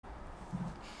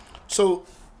So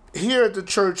here at the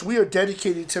church, we are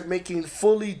dedicated to making to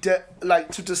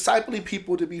discipling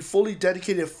people to be fully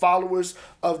dedicated followers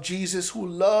of Jesus who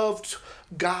loved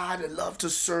God and loved to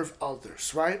serve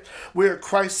others, right? We're a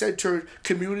Christ-centered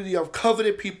community of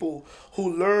covenant people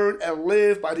who learn and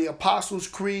live by the Apostles'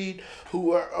 Creed,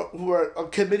 who are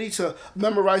committed to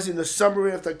memorizing the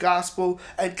summary of the gospel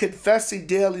and confessing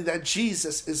daily that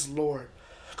Jesus is Lord.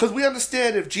 Because we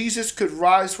understand if Jesus could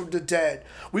rise from the dead,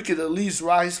 we could at least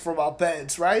rise from our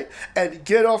beds, right? And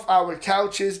get off our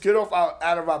couches,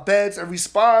 out of our beds, and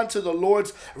respond to the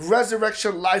Lord's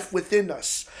resurrection life within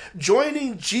us,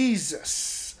 joining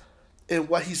Jesus in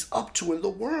what he's up to in the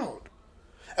world.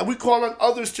 And we call on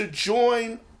others to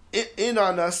join in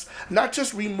on us, not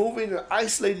just removing and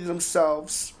isolating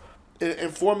themselves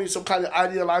and forming some kind of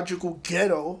ideological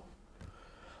ghetto,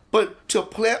 but to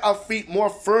plant our feet more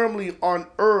firmly on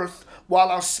earth while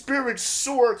our spirits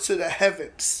soar to the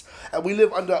heavens. And we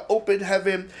live under open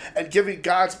heaven and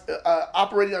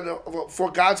operating for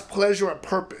God's pleasure and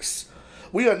purpose.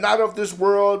 We are not of this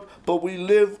world, but we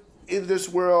live in this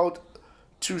world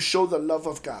to show the love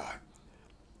of God.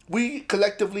 We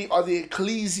collectively are the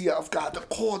ecclesia of God, the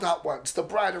called out ones, the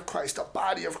bride of Christ, the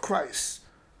body of Christ.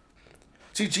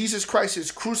 See, Jesus Christ is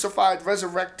crucified,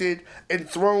 resurrected,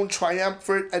 enthroned,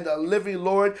 triumphant, and the living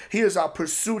Lord. He is our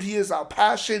pursuit. He is our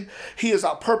passion. He is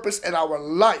our purpose and our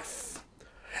life.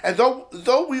 And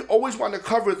though we always want to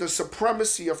cover the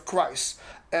supremacy of Christ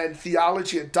and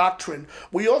theology and doctrine,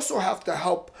 we also have to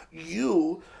help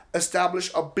you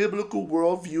establish a biblical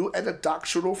worldview and a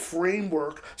doctrinal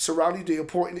framework surrounding the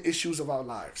important issues of our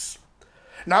lives.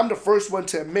 Now, I'm the first one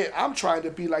to admit I'm trying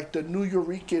to be like the New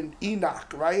Eurekan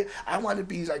Enoch, right? I want to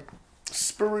be like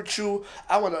spiritual.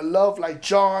 I want to love like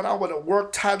John. I want to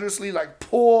work tirelessly like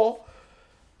Paul.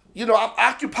 You know, I'm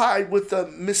occupied with the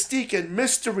mystique and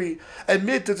mystery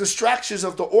amid the distractions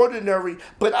of the ordinary,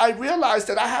 but I realize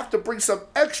that I have to bring some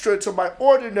extra to my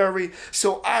ordinary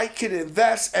so I can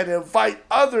invest and invite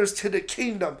others to the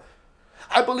kingdom.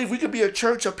 I believe we could be a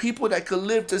church of people that could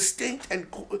live distinct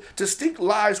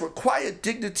lives with quiet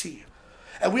dignity.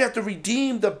 And we have to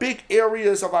redeem the big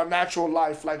areas of our natural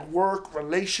life like work,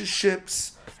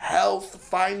 relationships, health,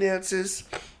 finances.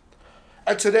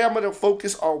 And today I'm going to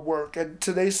focus on work. And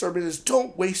today's sermon is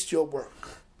don't waste your work.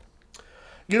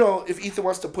 You know, if Ethan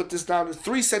wants to put this down, a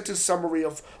 3-sentence summary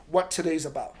of what today's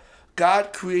about.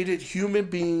 God created human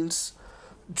beings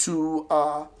to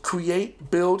create,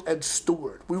 build, and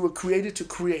steward. We were created to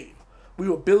create. We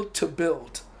were built to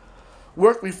build.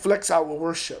 Work reflects our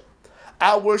worship.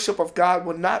 Our worship of God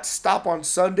will not stop on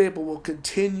Sunday, but will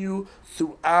continue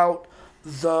throughout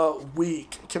the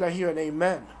week. Can I hear an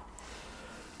amen?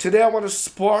 Today I want to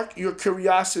spark your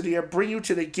curiosity and bring you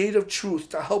to the gate of truth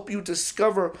to help you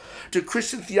discover the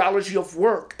Christian theology of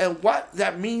work and what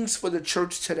that means for the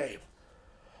church today.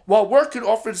 While work can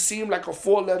often seem like a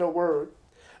 4-letter word,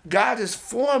 God has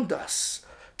formed us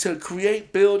to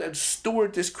create, build, and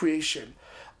steward this creation.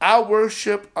 Our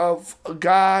worship of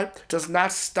God does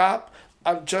not stop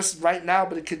just right now,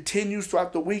 but it continues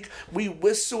throughout the week. We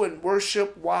whistle and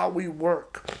worship while we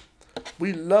work.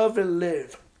 We love and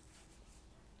live.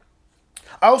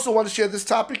 I also want to share this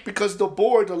topic because the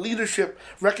board, the leadership,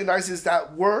 recognizes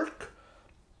that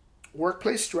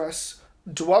workplace stress,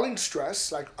 dwelling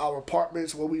stress, like our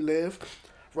apartments where we live,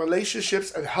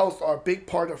 relationships and health are a big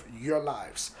part of your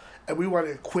lives, and we want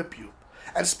to equip you.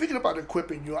 And speaking about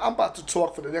equipping you, I'm about to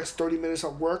talk for the next 30 minutes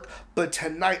of work, but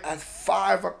tonight at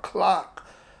 5 o'clock,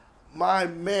 my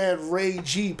man Ray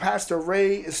G, Pastor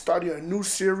Ray, is starting a new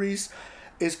series.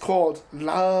 It's called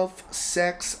Love,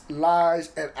 Sex,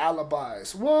 Lies, and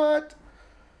Alibis. What?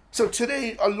 So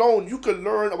today alone, you can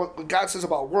learn what God says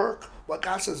about work, what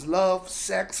God says love,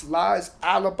 sex, lies,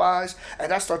 alibis,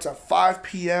 and that starts at 5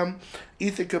 p.m.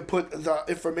 Ethan can put the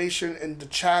information in the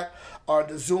chat or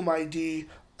the Zoom ID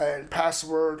and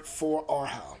password for our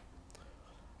how.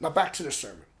 Now back to the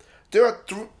sermon. There are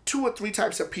 2 or 3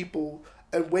 types of people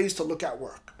and ways to look at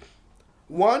work.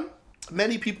 One,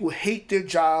 many people hate their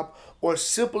job or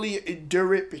simply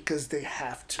endure it because they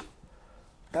have to.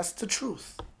 That's the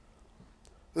truth.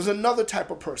 There's another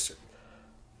type of person,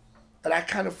 and I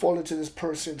kind of fall into this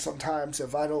person sometimes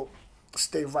if I don't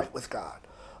stay right with God.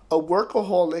 A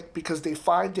workaholic because they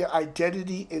find their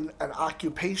identity in an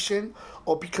occupation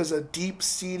or because of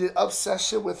deep-seated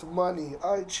obsession with money.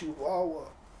 Ay, Chihuahua.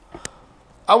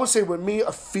 I would say with me,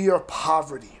 a fear of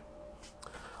poverty.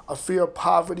 A fear of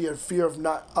poverty and fear of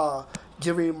not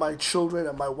giving my children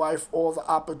and my wife all the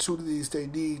opportunities they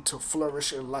need to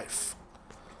flourish in life.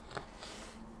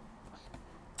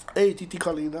 Hey, Titi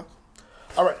Carlina.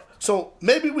 All right. So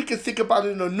maybe we can think about it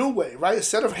in a new way, right?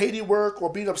 Instead of hating work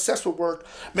or being obsessed with work,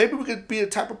 maybe we could be a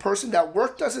type of person that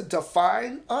work doesn't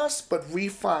define us, but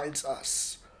refines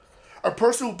us. A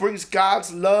person who brings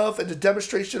God's love and the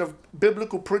demonstration of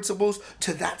biblical principles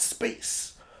to that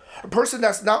space. A person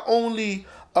that's not only,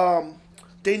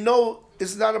 they know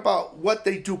it's not about what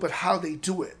they do, but how they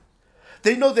do it.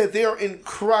 They know that they are in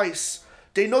Christ.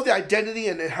 They know their identity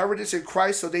and inheritance in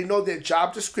Christ, so they know their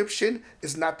job description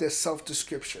is not their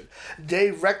self-description.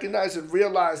 They recognize and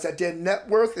realize that their net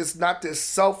worth is not their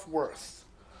self-worth.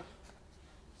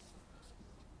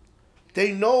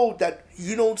 They know that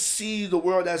you don't see the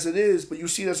world as it is, but you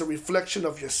see it as a reflection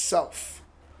of yourself,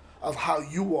 of how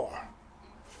you are.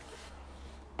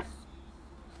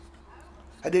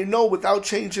 And they know without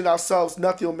changing ourselves,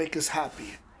 nothing will make us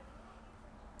happy.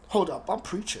 Hold up, I'm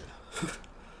preaching.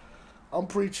 I'm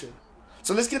preaching.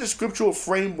 So let's get a scriptural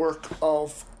framework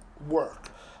of work.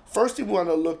 First thing we want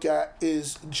to look at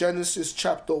is Genesis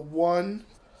chapter 1,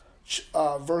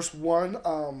 verse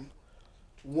 1,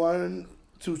 1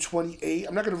 through 28.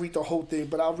 I'm not going to read the whole thing,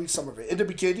 but I'll read some of it. In the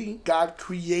beginning, God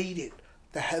created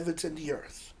the heavens and the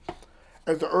earth.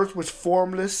 And the earth was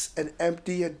formless and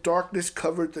empty, and darkness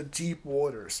covered the deep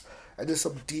waters. And there's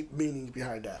some deep meaning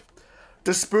behind that.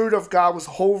 The Spirit of God was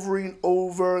hovering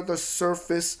over the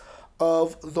surface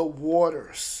of the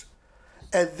waters.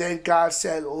 And then God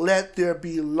said, let there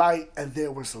be light, and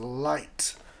there was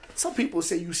light. Some people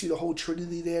say you see the whole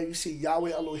Trinity there. You see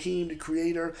Yahweh Elohim, the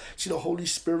Creator, you see the Holy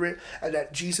Spirit, and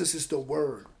that Jesus is the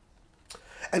Word.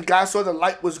 And God saw the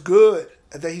light was good,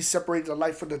 and then he separated the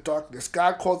light from the darkness.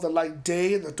 God called the light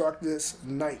day and the darkness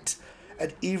night.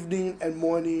 And evening and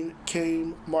morning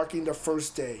came, marking the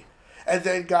first day. And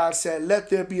then God said, let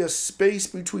there be a space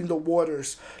between the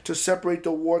waters to separate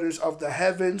the waters of the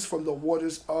heavens from the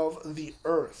waters of the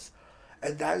earth.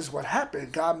 And that is what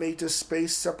happened. God made this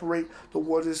space separate the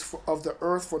waters of the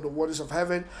earth from the waters of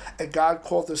heaven. And God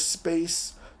called the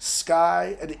space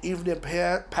sky. And the evening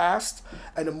passed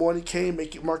and the morning came,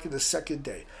 marking the second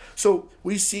day. So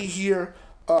we see here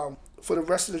for the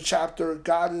rest of the chapter,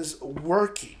 God is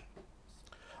working.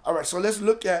 All right, so let's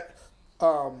look at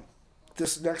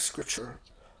this next scripture,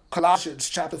 Colossians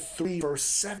chapter 3, verse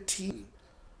 17, in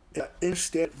the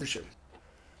Instant Version.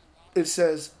 It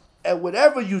says, and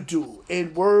whatever you do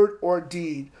in word or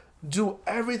deed, do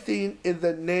everything in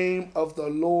the name of the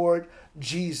Lord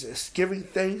Jesus, giving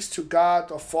thanks to God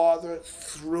the Father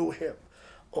through him.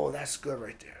 Oh, that's good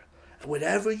right there. And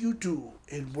whatever you do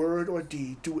in word or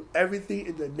deed, do everything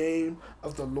in the name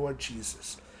of the Lord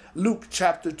Jesus. Luke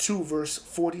chapter 2, verse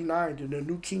 49 in the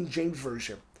New King James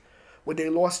Version. When they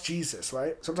lost Jesus,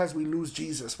 right? Sometimes we lose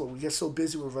Jesus when we get so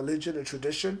busy with religion and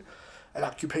tradition and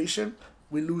occupation,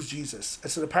 we lose Jesus.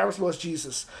 And so the parents lost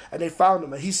Jesus, and they found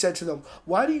him, and he said to them,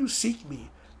 why do you seek me?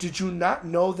 Did you not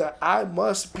know that I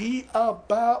must be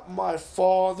about my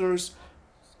Father's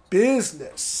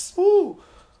business? Ooh.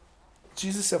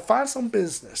 Jesus said, find some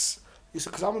business. He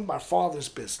said, because I'm in my Father's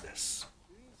business.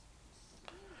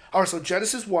 All right, so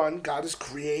Genesis 1, God is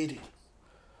creating.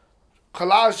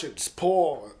 Colossians,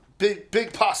 Paul, Big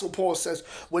Apostle Paul says,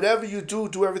 whatever you do,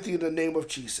 do everything in the name of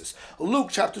Jesus. Luke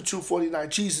chapter 2, 49,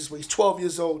 Jesus, when he's 12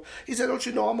 years old, he said, don't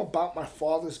you know I'm about my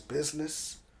Father's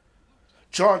business?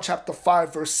 John chapter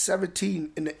 5, verse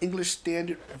 17 in the English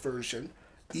Standard Version,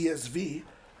 ESV,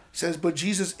 says, but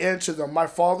Jesus answered them, my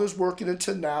Father's working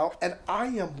until now, and I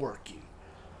am working.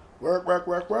 Work, work,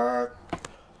 work, work.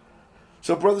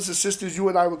 So brothers and sisters, you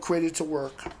and I were created to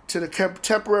work. To the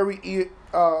contemporary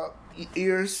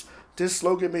ears, this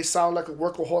slogan may sound like a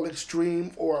workaholic's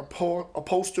dream or a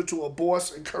poster to a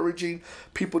boss encouraging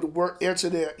people to work, answer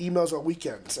their emails on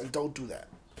weekends, and don't do that.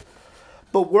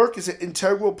 But work is an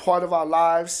integral part of our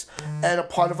lives and a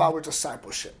part of our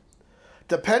discipleship.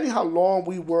 Depending how long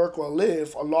we work or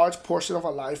live, a large portion of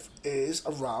our life is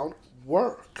around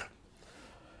work.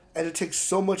 And it takes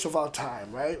so much of our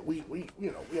time, right? We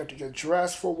have to get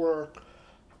dressed for work.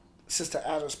 Sister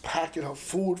Adam's packing her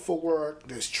food for work.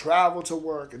 There's travel to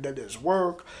work, and then there's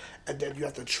work, and then you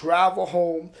have to travel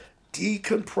home,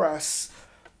 decompress,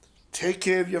 take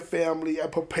care of your family,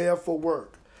 and prepare for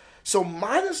work. So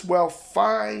might as well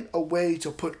find a way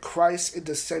to put Christ in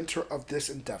the center of this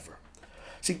endeavor.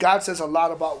 See, God says a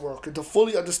lot about work, and to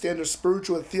fully understand the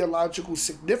spiritual and theological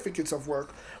significance of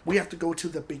work, we have to go to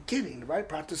the beginning, right?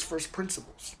 Practice first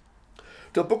principles.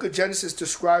 The book of Genesis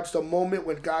describes the moment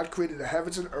when God created the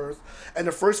heavens and earth, and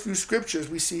the first few scriptures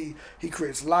we see he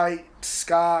creates light,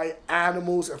 sky,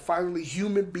 animals, and finally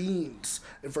human beings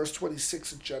in verse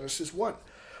 26 of Genesis 1.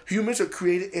 Humans are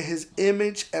created in his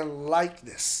image and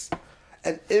likeness.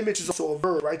 An image is also a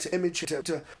verb, right? To image,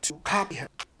 to copy him.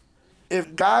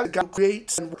 If God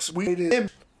creates and works, we created him,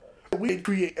 we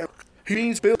create. He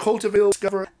means build, cultivate,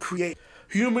 discover, create.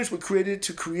 Humans were created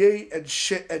to create and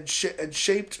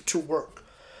shaped to work.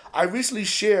 I recently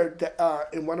shared that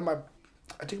in one of my,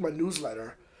 I think my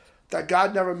newsletter, that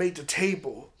God never made the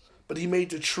table, but he made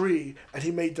the tree, and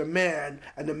he made the man,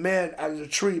 and the man out of the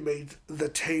tree made the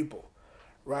table,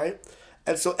 right?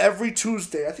 And so every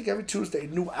Tuesday, I think every Tuesday,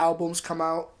 new albums come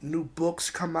out, new books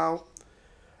come out.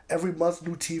 Every month,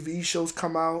 new TV shows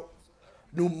come out,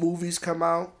 new movies come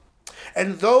out.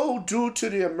 And though due to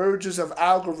the emergence of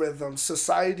algorithms,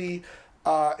 society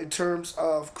in terms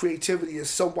of creativity is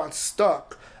somewhat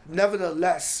stuck,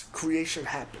 nevertheless, creation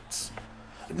happens.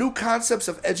 New concepts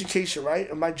of education, right?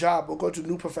 In my job, we'll go to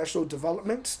new professional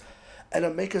developments and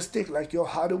it'll make us think like, yo,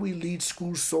 how do we lead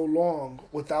schools so long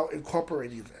without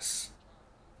incorporating this?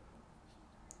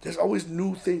 There's always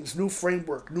new things, new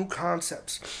framework, new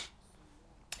concepts.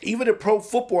 Even in pro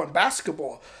football and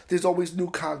basketball, there's always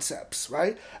new concepts,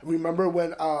 right? Remember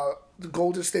when the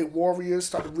Golden State Warriors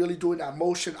started really doing that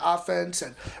motion offense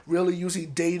and really using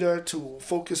data to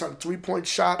focus on three-point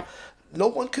shot? No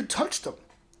one could touch them.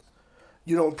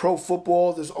 You know, in pro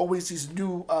football, there's always these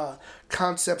new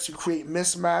concepts to create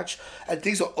mismatch, and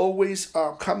things are always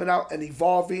coming out and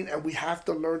evolving, and we have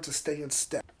to learn to stay in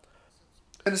step.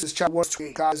 Genesis chapter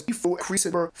 1:28, guys, before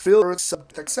increasing fill earth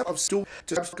except of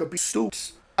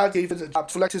students. God gave it the job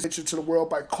to reflect his nature to the world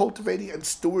by cultivating and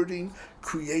stewarding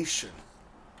creation.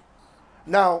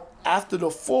 Now, after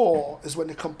the fall is when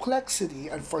the complexity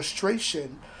and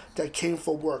frustration that came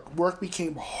for work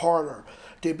became harder.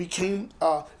 They became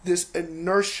this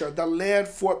inertia. The land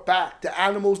fought back. The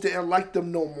animals didn't like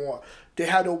them no more. They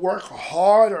had to work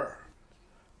harder.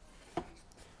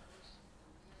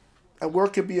 And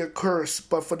work can be a curse,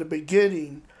 but for the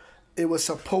beginning, it was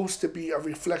supposed to be a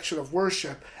reflection of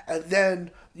worship. And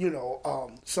then,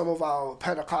 some of our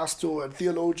Pentecostal and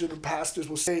theologian and pastors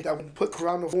will say that when you put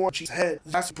crown of thorns on Jesus' head,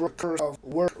 that's a curse of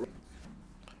work.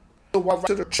 So while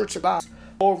to the church of God,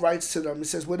 Paul writes to them, he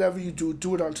says, whatever you do,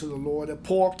 do it unto the Lord. And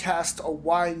Paul cast a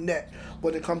wide net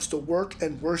when it comes to work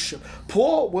and worship.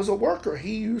 Paul was a worker.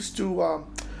 He was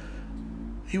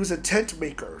a tent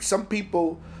maker. Some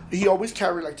people, he always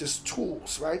carried like just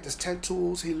tools, right? Just tent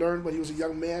tools he learned when he was a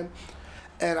young man.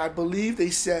 And I believe they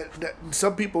said that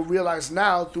some people realize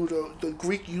now through the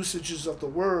Greek usages of the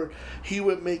word, he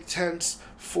would make tents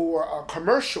for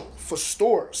commercial, for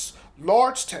stores.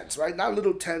 Large tents, right? Not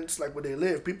little tents like where they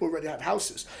live. People already had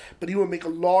houses. But he would make a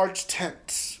large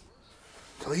tent.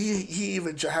 So he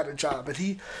even had a job. But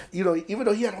he, even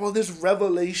though he had all this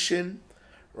revelation,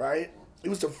 right? He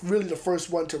was really the first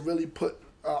one to really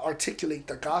articulate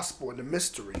the gospel and the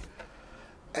mystery.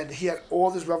 And he had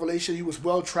all this revelation. He was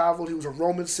well-traveled. He was a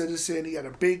Roman citizen. He had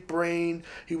a big brain.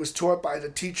 He was taught by the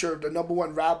teacher, the number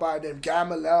one rabbi named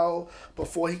Gamaliel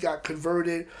before he got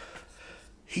converted.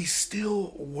 He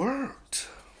still worked.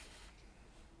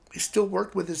 He still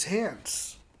worked with his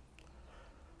hands.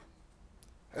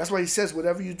 That's why he says,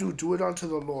 whatever you do, do it unto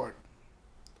the Lord.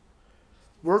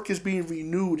 Work is being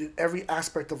renewed in every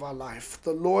aspect of our life.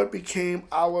 The Lord became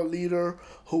our leader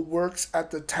who works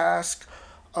at the task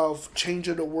of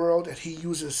changing the world, and he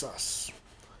uses us.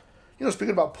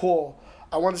 Speaking about Paul,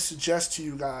 I want to suggest to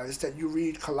you guys that you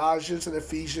read Colossians and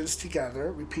Ephesians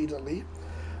together repeatedly,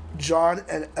 John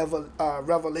and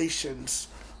Revelations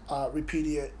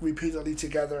repeatedly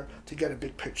together to get a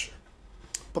big picture.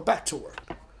 But back to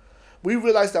work. We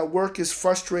realize that work is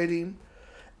frustrating,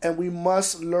 and we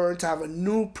must learn to have a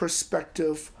new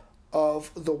perspective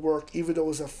of the work, even though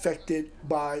it's affected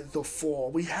by the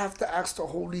fall. We have to ask the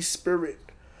Holy Spirit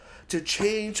to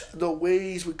change the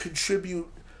ways we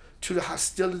contribute to the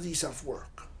hostilities of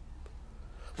work.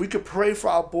 We could pray for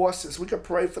our bosses. We could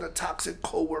pray for the toxic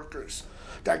co-workers,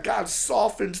 that God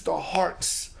softens the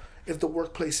hearts if the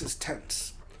workplace is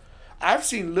tense. I've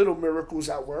seen little miracles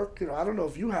at work. I don't know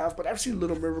if you have, but I've seen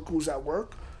little miracles at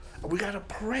work. And we got to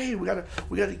pray. We got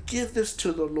to give this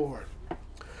to the Lord.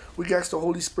 We ask the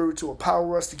Holy Spirit to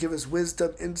empower us, to give us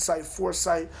wisdom, insight,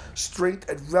 foresight, strength,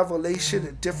 and revelation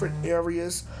in different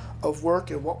areas of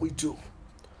work and what we do.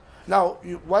 Now,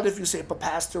 what if you say, but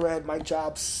Pastor Ed, my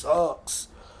job sucks.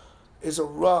 It's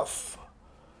rough.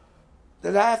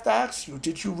 Then I have to ask you,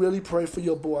 did you really pray for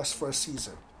your boss for a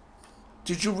season?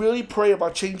 Did you really pray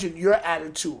about changing your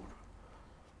attitude?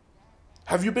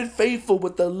 Have you been faithful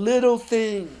with the little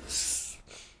things?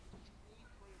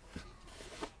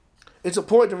 It's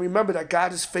important to remember that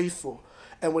God is faithful.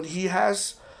 And when he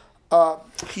has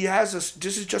us,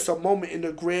 this is just a moment in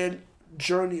the grand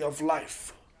journey of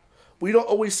life. We don't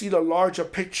always see the larger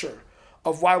picture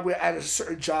of why we're at a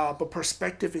certain job, but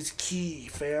perspective is key,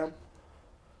 fam.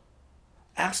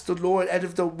 Ask the Lord, and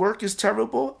if the work is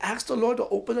terrible, ask the Lord to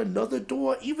open another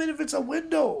door, even if it's a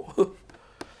window.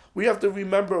 We have to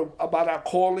remember about our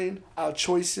calling, our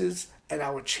choices, and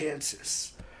our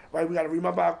chances. Right? We got to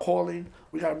remember our calling.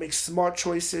 We got to make smart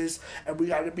choices, and we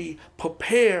got to be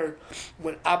prepared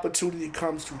when opportunity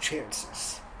comes through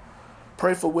chances.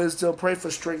 Pray for wisdom. Pray for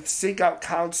strength. Seek out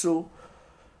counsel.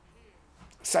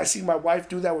 So I see my wife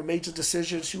do that with major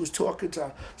decisions. She was talking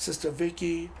to Sister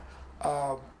Vicky,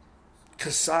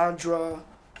 Cassandra,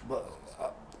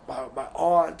 my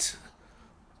aunt,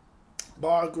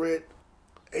 Margaret,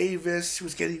 Avis. She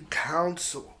was getting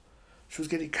counsel. She was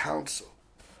getting counsel.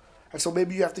 And so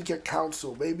maybe you have to get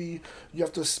counsel. Maybe you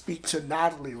have to speak to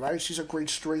Natalie, right? She's a great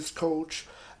strength coach.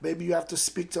 Maybe you have to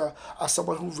speak to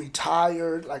someone who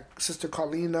retired, like Sister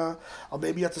Carlina. Or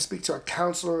maybe you have to speak to a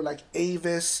counselor like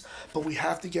Avis. But we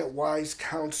have to get wise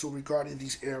counsel regarding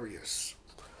these areas.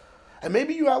 And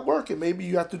maybe you're at work and maybe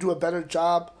you have to do a better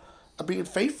job of being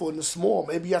faithful in the small.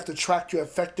 Maybe you have to track your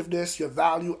effectiveness, your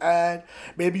value add.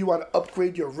 Maybe you want to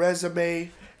upgrade your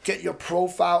resume, get your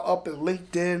profile up in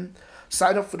LinkedIn,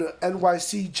 sign up for the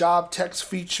NYC job text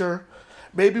feature.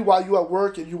 Maybe while you're at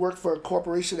work and you work for a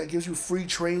corporation that gives you free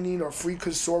training or free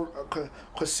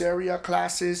Coursera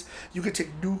classes, you can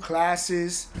take new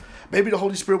classes. Maybe the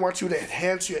Holy Spirit wants you to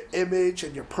enhance your image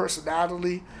and your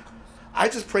personality. I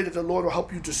just pray that the Lord will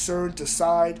help you discern,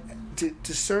 decide,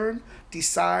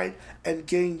 and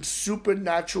gain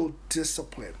supernatural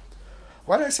discipline.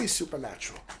 Why did I say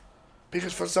supernatural?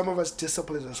 Because for some of us,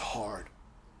 discipline is hard.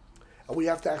 And we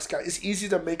have to ask God. It's easy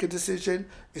to make a decision.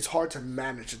 It's hard to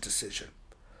manage a decision.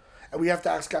 And we have to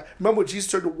ask God. Remember when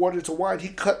Jesus turned the water into wine, he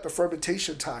cut the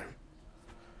fermentation time.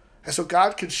 And so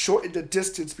God can shorten the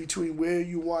distance between where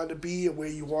you want to be and where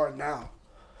you are now.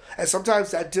 And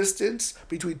sometimes that distance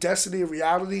between destiny and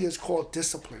reality is called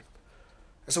discipline.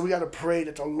 And so we got to pray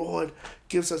that the Lord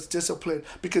gives us discipline,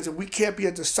 because if we can't be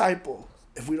a disciple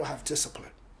if we don't have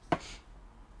discipline.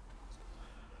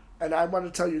 And I want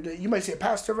to tell you that you might say,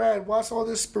 Pastor Rad, what's all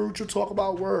this spiritual talk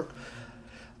about work?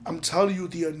 I'm telling you,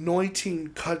 the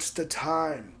anointing cuts the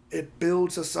time. It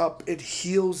builds us up. It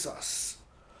heals us.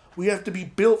 We have to be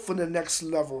built for the next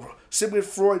level. Sigmund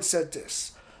Freud said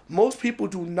this. Most people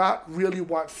do not really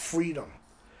want freedom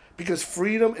because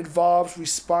freedom involves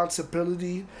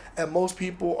responsibility, and most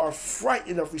people are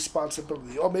frightened of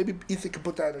responsibility. Or maybe Ethan can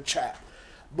put that in the chat.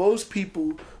 Most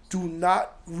people do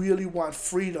not really want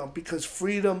freedom because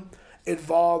freedom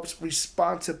involves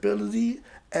responsibility,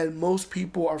 and most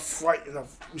people are frightened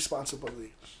of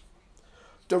responsibility.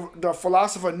 The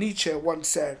philosopher Nietzsche once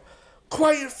said,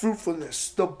 "Quiet fruitfulness,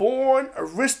 the born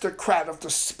aristocrat of the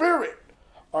spirit,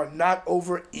 are not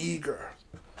over eager."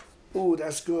 Ooh,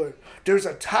 that's good. There's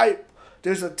a type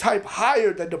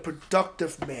higher than the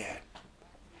productive man.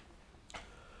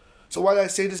 So why do I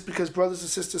say this? Because brothers and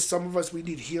sisters, some of us, we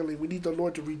need healing. We need the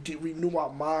Lord to renew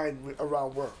our mind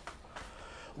around work.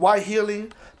 Why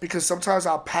healing? Because sometimes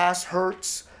our past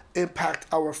hurts impact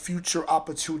our future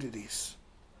opportunities.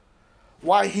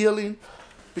 Why healing?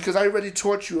 Because I already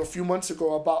taught you a few months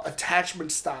ago about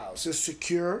attachment styles. There's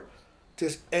secure,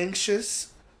 there's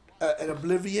anxious, and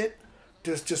oblivious,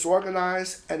 there's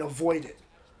disorganized and avoidant.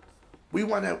 We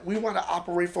want to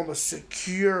operate from a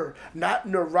secure, not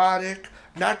neurotic,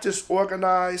 not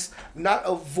disorganized, not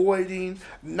avoiding,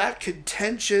 not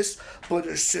contentious, but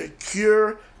a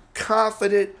secure,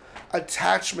 confident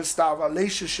attachment style,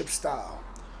 relationship style.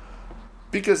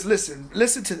 Because listen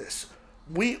to this.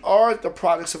 We are the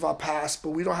products of our past, but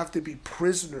we don't have to be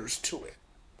prisoners to it.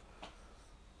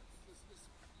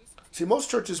 See, most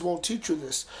churches won't teach you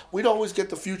this. We don't always get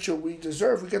the future we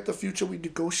deserve. We get the future we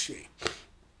negotiate.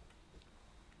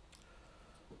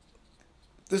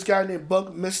 This guy named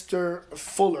Buckminster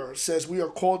Fuller says we are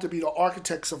called to be the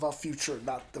architects of our future,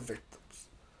 not the victims.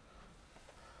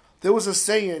 There was a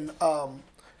saying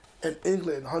in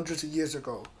England hundreds of years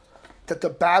ago that the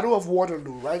Battle of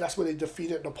Waterloo, right? That's where they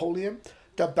defeated Napoleon.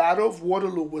 The Battle of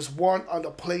Waterloo was won on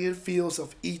the playing fields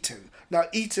of Eton. Now,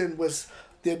 Eton was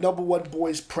their number one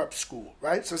boys prep school,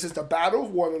 right? So it says the Battle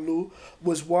of Waterloo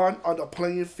was won on the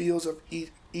playing fields of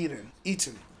Eton.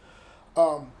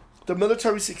 The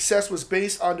military success was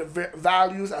based on the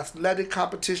values, athletic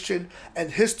competition, and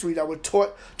history that were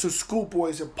taught to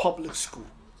schoolboys in public school.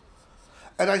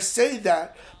 And I say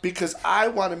that because I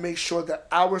want to make sure that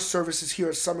our services here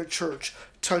at Summit Church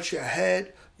touch your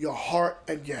head, your heart,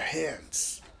 and your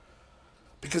hands.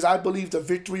 Because I believe the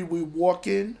victory we walk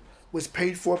in was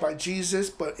paid for by Jesus,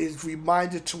 but is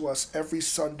reminded to us every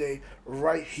Sunday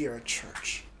right here at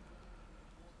church.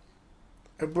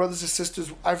 And brothers and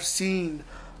sisters, I've seen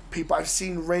people. I've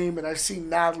seen Raymond, I've seen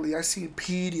Natalie, I've seen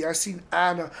Petey, I've seen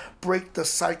Anna break the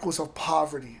cycles of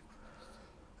poverty.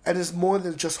 And it's more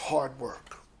than just hard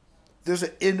work. There's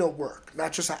an inner work,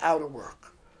 not just an outer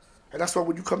work. And that's why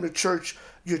when you come to church,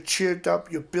 you're cheered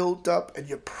up, you're built up, and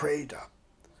you're prayed up.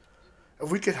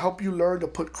 If we can help you learn to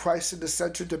put Christ in the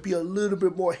center, to be a little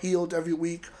bit more healed every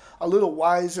week, a little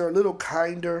wiser, a little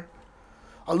kinder,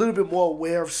 a little bit more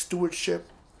aware of stewardship,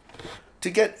 to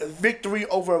get victory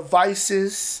over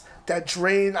vices that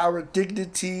drain our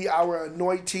dignity, our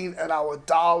anointing, and our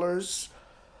dollars.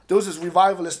 There was this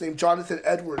revivalist named Jonathan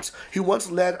Edwards. He once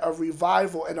led a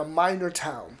revival in a minor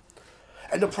town.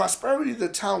 And the prosperity of the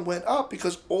town went up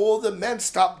because all the men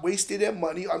stopped wasting their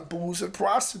money on booze and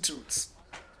prostitutes.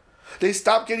 They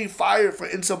stopped getting fired for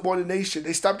insubordination.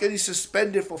 They stopped getting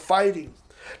suspended for fighting.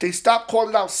 They stopped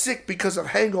calling out sick because of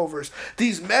hangovers.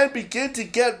 These men begin to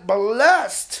get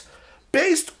blessed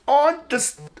based on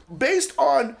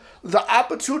the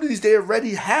opportunities they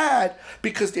already had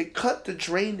because they cut the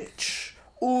drainage.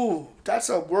 Ooh, that's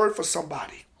a word for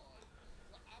somebody.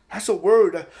 That's a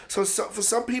word. So for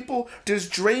some people, there's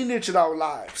drainage in our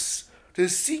lives.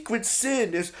 There's secret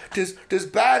sin. There's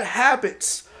bad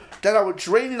habits that are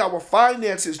draining our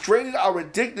finances, draining our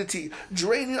dignity,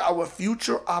 draining our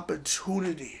future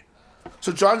opportunity.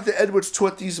 So Jonathan Edwards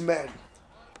taught these men.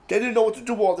 They didn't know what to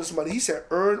do with all this money. He said,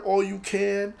 earn all you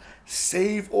can,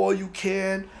 save all you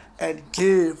can, and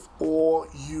give all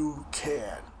you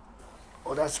can.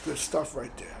 Oh, that's good stuff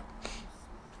right there.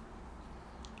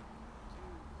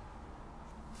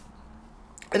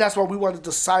 And that's why we want to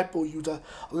disciple you, to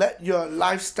let your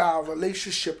lifestyle,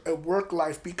 relationship, and work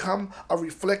life become a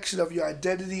reflection of your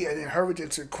identity and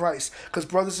inheritance in Christ. Because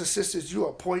brothers and sisters, you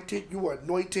are appointed, you are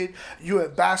anointed, you are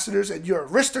ambassadors, and you're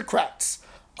aristocrats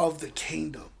of the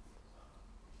kingdom.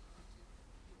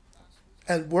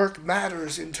 And work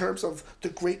matters in terms of the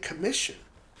Great Commission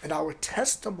and our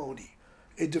testimony,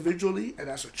 individually and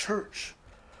as a church.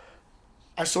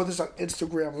 I saw this on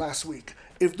Instagram last week.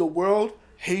 If the world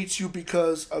hates you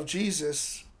because of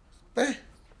Jesus,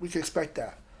 we can expect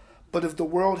that. But if the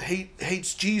world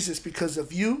hates Jesus because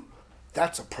of you,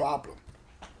 that's a problem.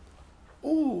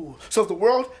 Ooh. So if the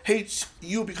world hates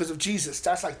you because of Jesus,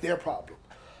 that's like their problem.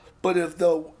 But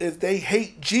if they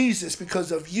hate Jesus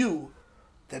because of you,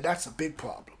 then that's a big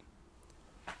problem.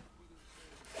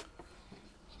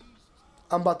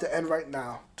 I'm about to end right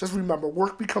now. Just remember,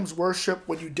 work becomes worship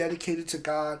when you dedicate it to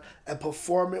God and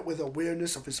perform it with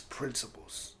awareness of His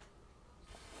principles.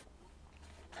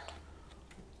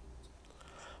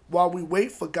 While we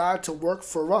wait for God to work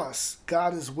for us,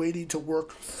 God is waiting to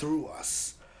work through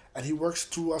us. And He works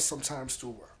through us sometimes through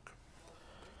work.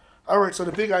 All right, so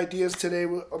the big ideas today,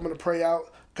 I'm going to pray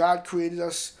out. God created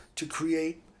us to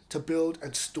create, to build,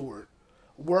 and steward.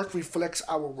 Work reflects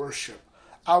our worship.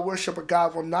 Our worship of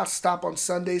God will not stop on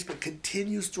Sundays, but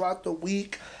continues throughout the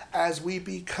week as we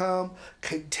become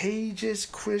contagious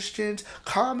Christians.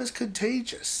 Calm is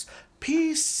contagious.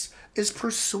 Peace is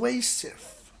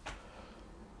persuasive.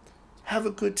 Have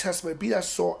a good testimony. Be that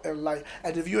salt and light.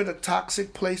 And if you're in a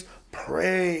toxic place,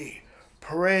 pray.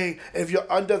 Pray. If you're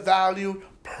undervalued,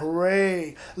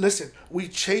 pray. Listen, we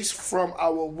chase from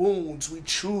our wounds. We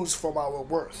choose from our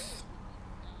worth.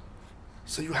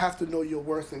 So you have to know your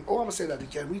worth. And, I'm going to say that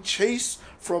again. We chase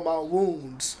from our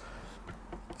wounds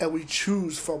and we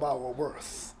choose from our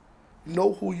worth.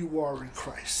 Know who you are in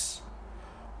Christ.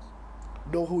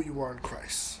 Know who you are in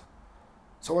Christ.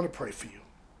 So I want to pray for you.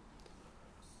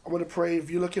 I want to pray,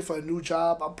 if you're looking for a new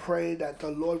job, I'm praying that the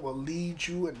Lord will lead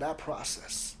you in that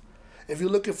process. If you're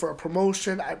looking for a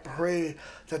promotion, I pray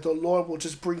that the Lord will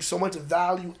just bring so much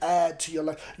value add to your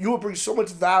life. You will bring so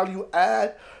much value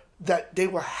add that they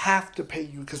will have to pay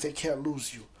you because they can't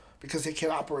lose you, because they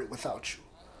can't operate without you.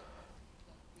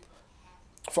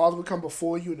 Father, we come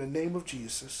before you in the name of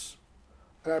Jesus.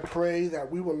 And I pray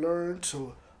that we will learn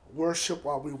to worship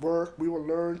while we work. We will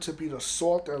learn to be the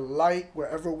salt and light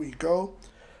wherever we go.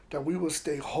 That we will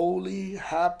stay holy,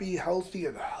 happy, healthy,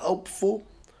 and helpful.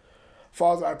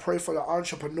 Father, I pray for the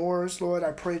entrepreneurs, Lord.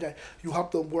 I pray that you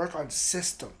help them work on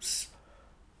systems,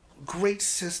 great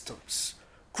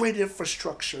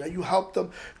infrastructure, that you help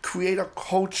them create a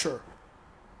culture.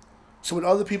 So when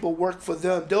other people work for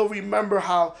them, they'll remember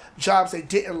how jobs they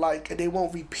didn't like and they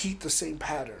won't repeat the same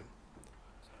pattern.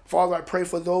 Father, I pray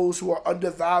for those who are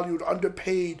undervalued,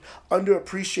 underpaid,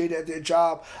 underappreciated at their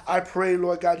job. I pray,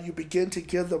 Lord God, you begin to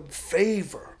give them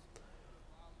favor,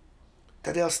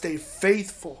 that they'll stay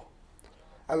faithful.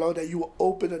 And Lord, that you will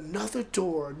open another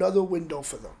door, another window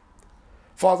for them.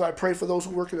 Father, I pray for those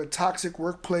who work in a toxic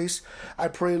workplace. I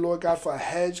pray, Lord God, for a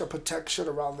hedge of protection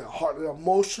around their heart, an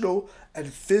emotional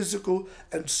and physical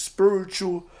and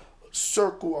spiritual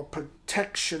circle of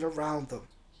protection around them.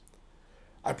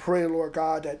 I pray, Lord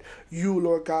God, that you,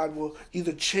 Lord God, will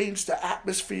either change the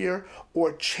atmosphere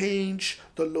or change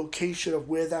the location of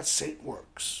where that saint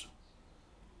works.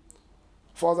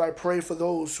 Father, I pray for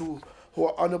those who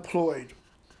are unemployed,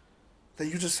 that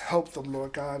you just help them,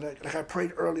 Lord God. Like I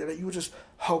prayed earlier, that you would just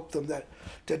help them, that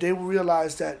they will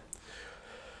realize that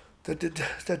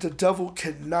the devil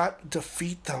cannot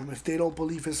defeat them if they don't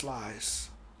believe his lies.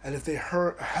 And if they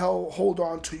hold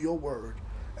on to your word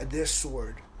and their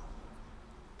sword.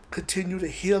 Continue to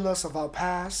heal us of our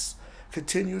past.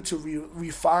 Continue to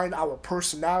refine our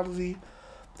personality.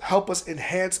 Help us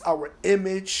enhance our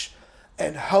image.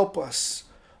 And help us,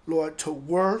 Lord, to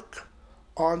work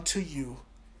unto you.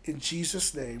 In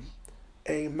Jesus' name,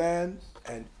 amen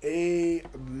and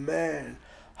amen.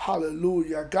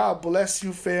 Hallelujah. God bless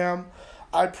you, fam.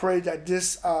 I pray that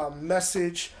this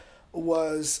message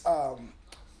was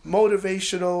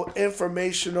motivational,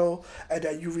 informational, and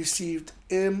that you received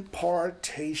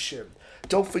impartation.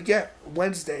 Don't forget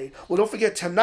Wednesday. Well, don't forget tonight.